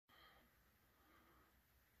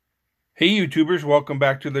Hey YouTubers, welcome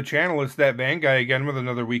back to the channel. It's that Van Guy again with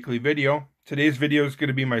another weekly video. Today's video is going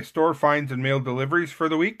to be my store finds and mail deliveries for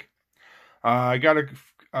the week. I got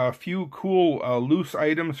a few cool loose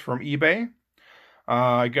items from eBay.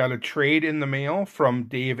 I got a trade in the mail from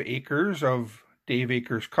Dave Akers of Dave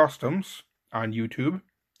Akers Customs on YouTube.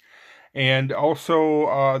 And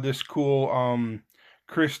also this cool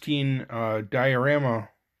Christine diorama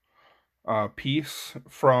piece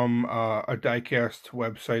from a die-cast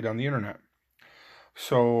website on the internet.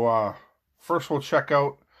 So first we'll check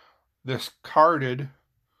out this carded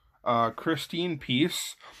Christine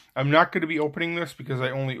piece. I'm not going to be opening this because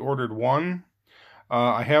I only ordered one.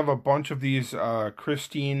 I have a bunch of these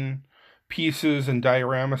Christine pieces and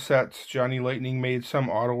diorama sets. Johnny Lightning made some,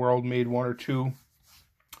 AutoWorld made one or two.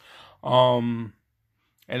 And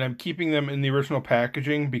I'm keeping them in the original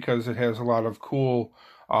packaging because it has a lot of cool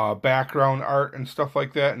background art and stuff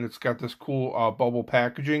like that, and it's got this cool bubble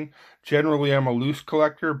packaging. Generally, I'm a loose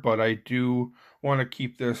collector, but I do want to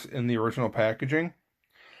keep this in the original packaging.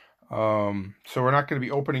 So we're not going to be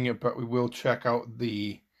opening it, but we will check out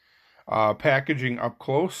the packaging up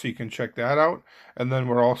close, so you can check that out. And then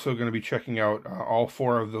we're also going to be checking out all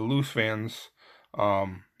four of the loose vans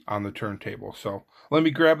on the turntable. So let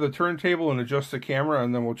me grab the turntable and adjust the camera,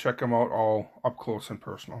 and then we'll check them out all up close and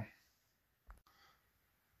personal.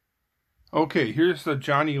 Okay, here's the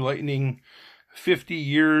Johnny Lightning 50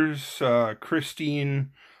 years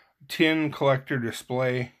Christine tin collector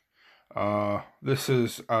display. This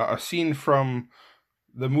is a scene from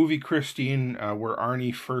the movie Christine where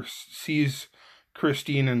Arnie first sees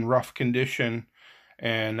Christine in rough condition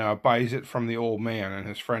and buys it from the old man, and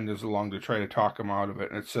his friend is along to try to talk him out of it.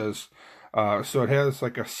 And it says, so it has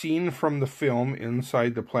like a scene from the film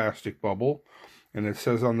inside the plastic bubble. And it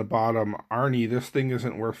says on the bottom, Arnie, this thing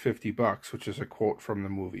isn't worth $50, which is a quote from the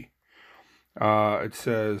movie. It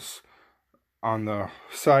says on the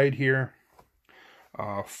side here,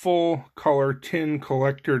 full color tin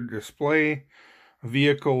collector display,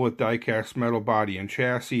 vehicle with die-cast metal body and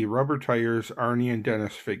chassis, rubber tires, Arnie and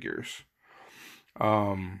Dennis figures.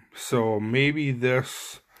 So maybe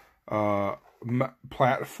this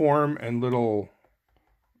platform and little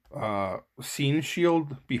scene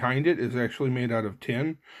shield behind it is actually made out of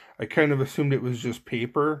tin. I kind of assumed it was just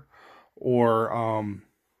paper or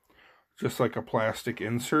just like a plastic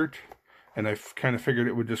insert, and I kind of figured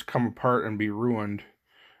it would just come apart and be ruined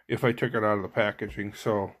if I took it out of the packaging.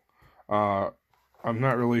 So I'm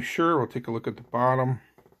not really sure. We'll take a look at the bottom.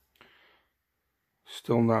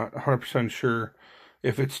 Still not 100% sure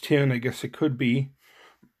if it's tin. I guess it could be.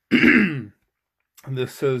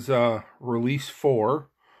 This says Release 4.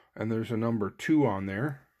 And there's a number 2 on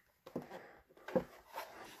there.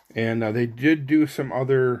 And they did do some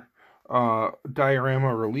other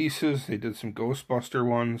diorama releases. They did some Ghostbuster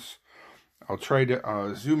ones. I'll try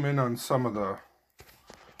to zoom in on some of the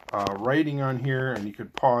writing on here, and you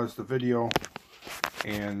could pause the video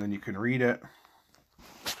and then you can read it.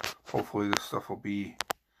 Hopefully this stuff will be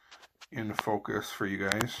in focus for you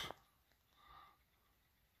guys.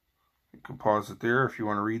 You can pause it there if you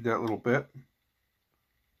want to read that little bit.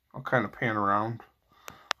 I'll kind of pan around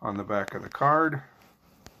on the back of the card.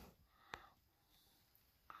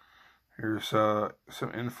 Here's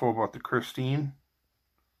some info about the Christine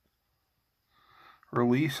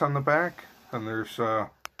release on the back. And there's a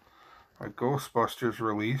Ghostbusters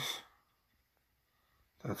release.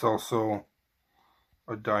 That's also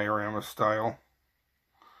a diorama style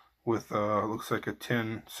with looks like a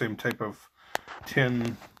tin, same type of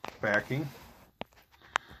tin backing.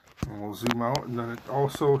 And we'll zoom out, and then it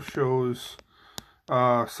also shows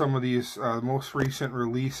some of these most recent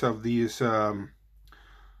release of these kind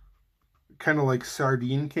of like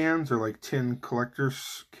sardine cans or like tin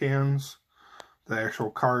collector's cans. The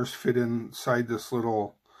actual cars fit inside this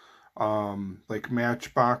little like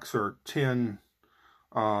matchbox or tin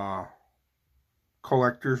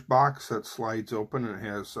collector's box that slides open, and it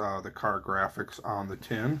has the car graphics on the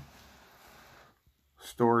tin.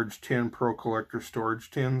 Storage tin, Pro Collector storage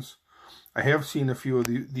tins. I have seen a few of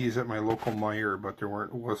these at my local Meijer, but there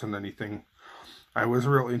wasn't anything I was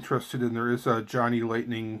real interested in. There is a Johnny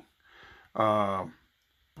Lightning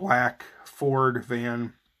black Ford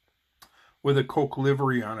van with a Coke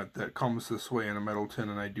livery on it that comes this way in a metal tin,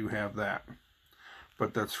 and I do have that.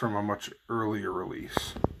 But that's from a much earlier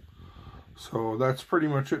release. So that's pretty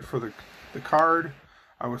much it for the card.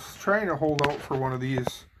 I was trying to hold out for one of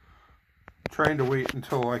these, trying to wait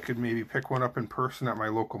until I could maybe pick one up in person at my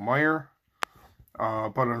local Meijer,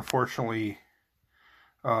 but unfortunately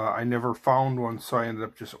I never found one, so I ended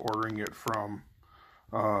up just ordering it from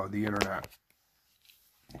the internet.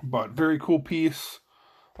 But very cool piece.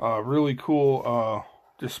 Really cool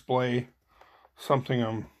display. Something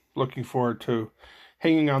I'm looking forward to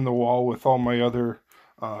hanging on the wall with all my other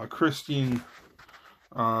Christine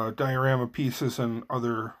diorama pieces and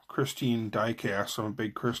other Christine die-casts. I'm a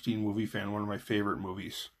big Christine movie fan, one of my favorite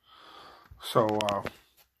movies. So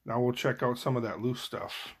now we'll check out some of that loose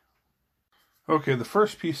stuff. Okay, the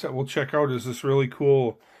first piece that we'll check out is this really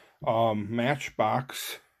cool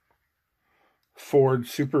Matchbox Ford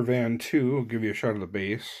Supervan 2. I'll give you a shot of the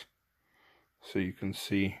base so you can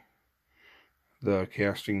see the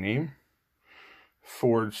casting name.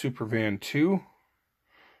 Ford Supervan 2,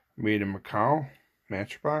 made in Macau,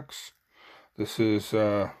 Matchbox. This is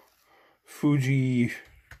Fuji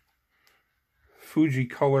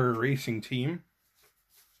Color Racing Team.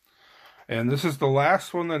 And this is the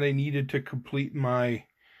last one that I needed to complete my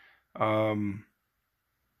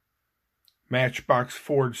Matchbox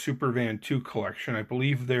Ford Supervan 2 collection. I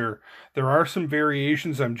believe there are some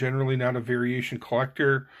variations. I'm generally not a variation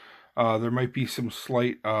collector. There might be some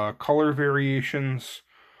slight color variations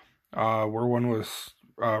where one was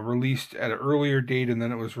released at an earlier date and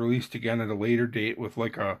then it was released again at a later date with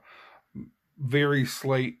like a very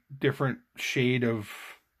slight different shade of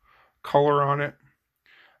color on it.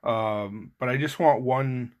 But I just want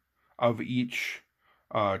one of each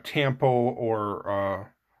tampo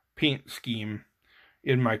or paint scheme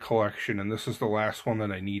in my collection, and this is the last one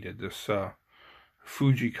that I needed, this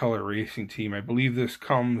Fuji Color Racing Team. I believe this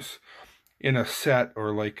comes in a set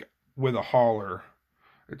or like with a hauler.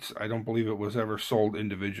 I don't believe it was ever sold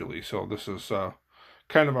individually, so this is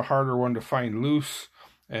kind of a harder one to find loose,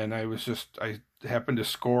 and I happened to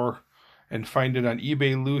score and find it on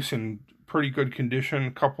eBay loose in pretty good condition.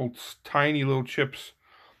 A couple tiny little chips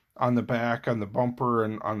on the back, on the bumper,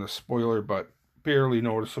 and on the spoiler, but barely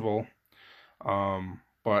noticeable.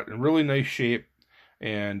 But in really nice shape,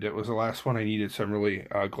 and it was the last one I needed, so I'm really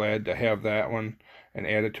glad to have that one and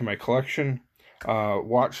add it to my collection.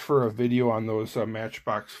 Watch for a video on those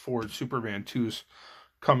Matchbox Ford Supervan 2s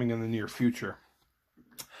coming in the near future.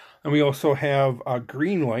 And we also have a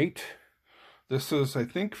green light. This is, I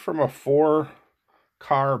think, from a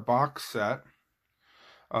 4-car box set,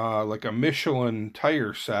 like a Michelin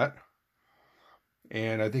tire set.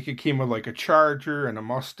 And I think it came with like a Charger and a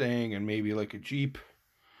Mustang and maybe like a Jeep.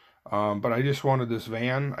 But I just wanted this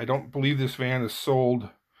van. I don't believe this van is sold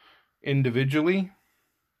individually.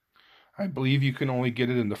 I believe you can only get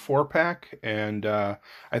it in the 4-pack. And I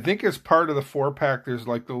think as part of the 4-pack, there's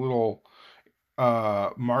like the little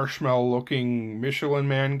marshmallow-looking Michelin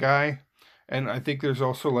Man guy. And I think there's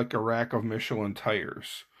also like a rack of Michelin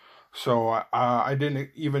tires. So I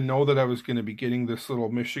didn't even know that I was going to be getting this little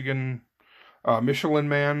Michelin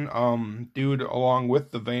Man dude along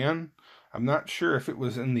with the van. I'm not sure if it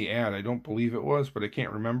was in the ad. I don't believe it was, but I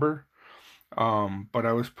can't remember. But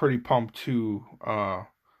I was pretty pumped to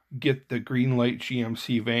get the green light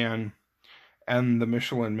GMC van and the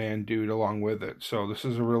Michelin Man dude along with it. So this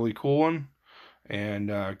is a really cool one, and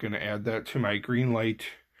going to add that to my green light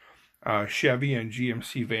Chevy and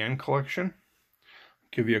GMC van collection.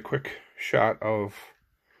 Give you a quick shot of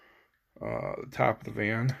the top of the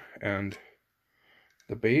van and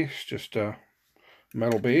the base, just a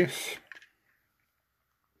metal base.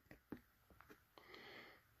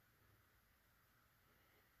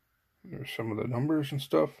 There's some of the numbers and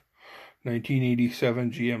stuff.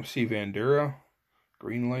 1987 GMC Vandera,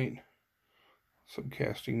 green light, some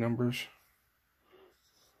casting numbers.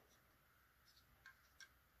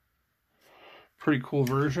 Pretty cool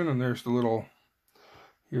version, and there's the little,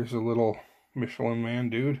 here's a little Michelin Man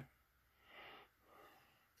dude.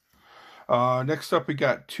 Next up, we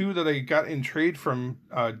got two that I got in trade from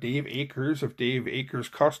Dave Akers of Dave Akers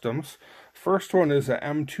Customs. First one is a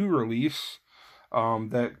M2 release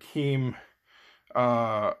that came,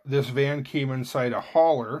 this van came inside a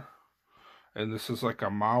hauler, and this is like a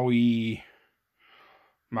Maui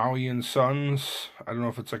and Sons. I don't know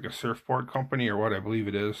if it's like a surfboard company or what. I believe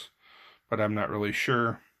it is, but I'm not really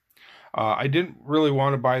sure. I didn't really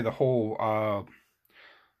want to buy the whole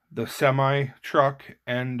the semi truck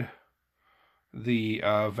and the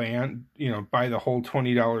van, you know, buy the whole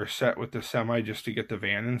 $20 set with the semi just to get the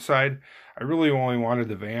van inside. I really only wanted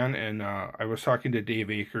the van, and I was talking to Dave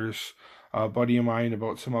Akers, a buddy of mine,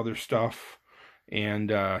 about some other stuff, and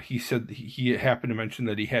he said he happened to mention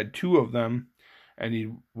that he had two of them, and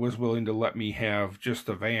he was willing to let me have just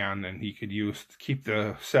the van, and he could keep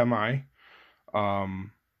the semi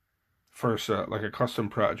for like a custom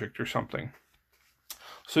project or something.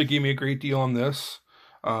 So he gave me a great deal on this.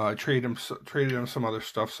 I traded him some other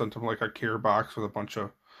stuff, sent him like a care box with a bunch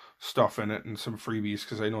of stuff in it and some freebies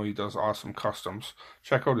because I know he does awesome customs.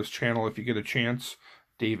 Check out his channel if you get a chance.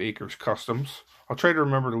 Dave Akers Customs. I'll try to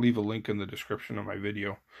remember to leave a link in the description of my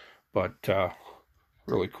video, but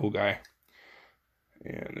really cool guy.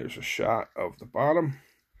 And there's a shot of the bottom.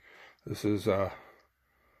 This is a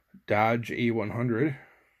Dodge A100.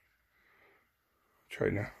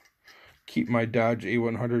 Trying to keep my Dodge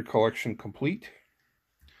A100 collection complete.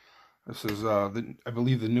 This is, I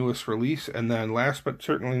believe, the newest release. And then last but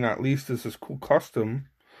certainly not least is this cool custom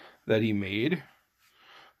that he made.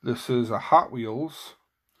 This is a Hot Wheels.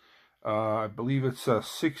 I believe it's a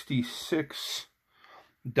 66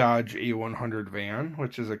 Dodge A100 van,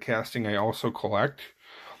 which is a casting I also collect.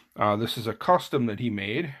 This is a custom that he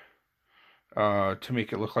made to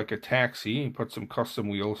make it look like a taxi. He put some custom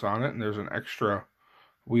wheels on it, and there's an extra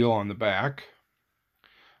wheel on the back.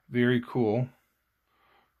 Very cool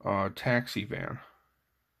taxi van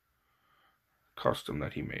custom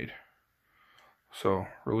that he made. So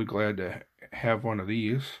really glad to have one of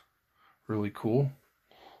these. Really cool.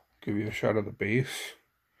 Give you a shot of the base.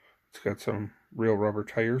 It's got some real rubber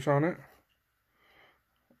tires on it.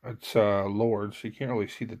 It's lowered, so you can't really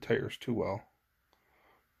see the tires too well,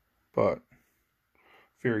 but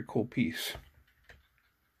very cool piece.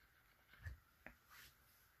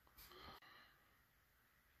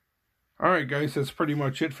 Alright guys, that's pretty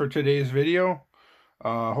much it for today's video.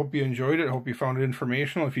 Hope you enjoyed it. Hope you found it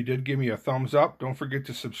informational. If you did, give me a thumbs up. Don't forget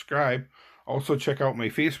to subscribe. Also check out my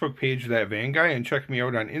Facebook page, That Van Guy, and check me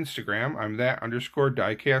out on Instagram. I'm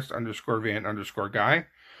that_diecast_van_guy.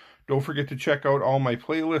 Don't forget to check out all my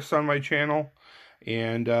playlists on my channel.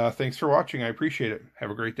 And thanks for watching. I appreciate it. Have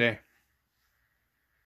a great day.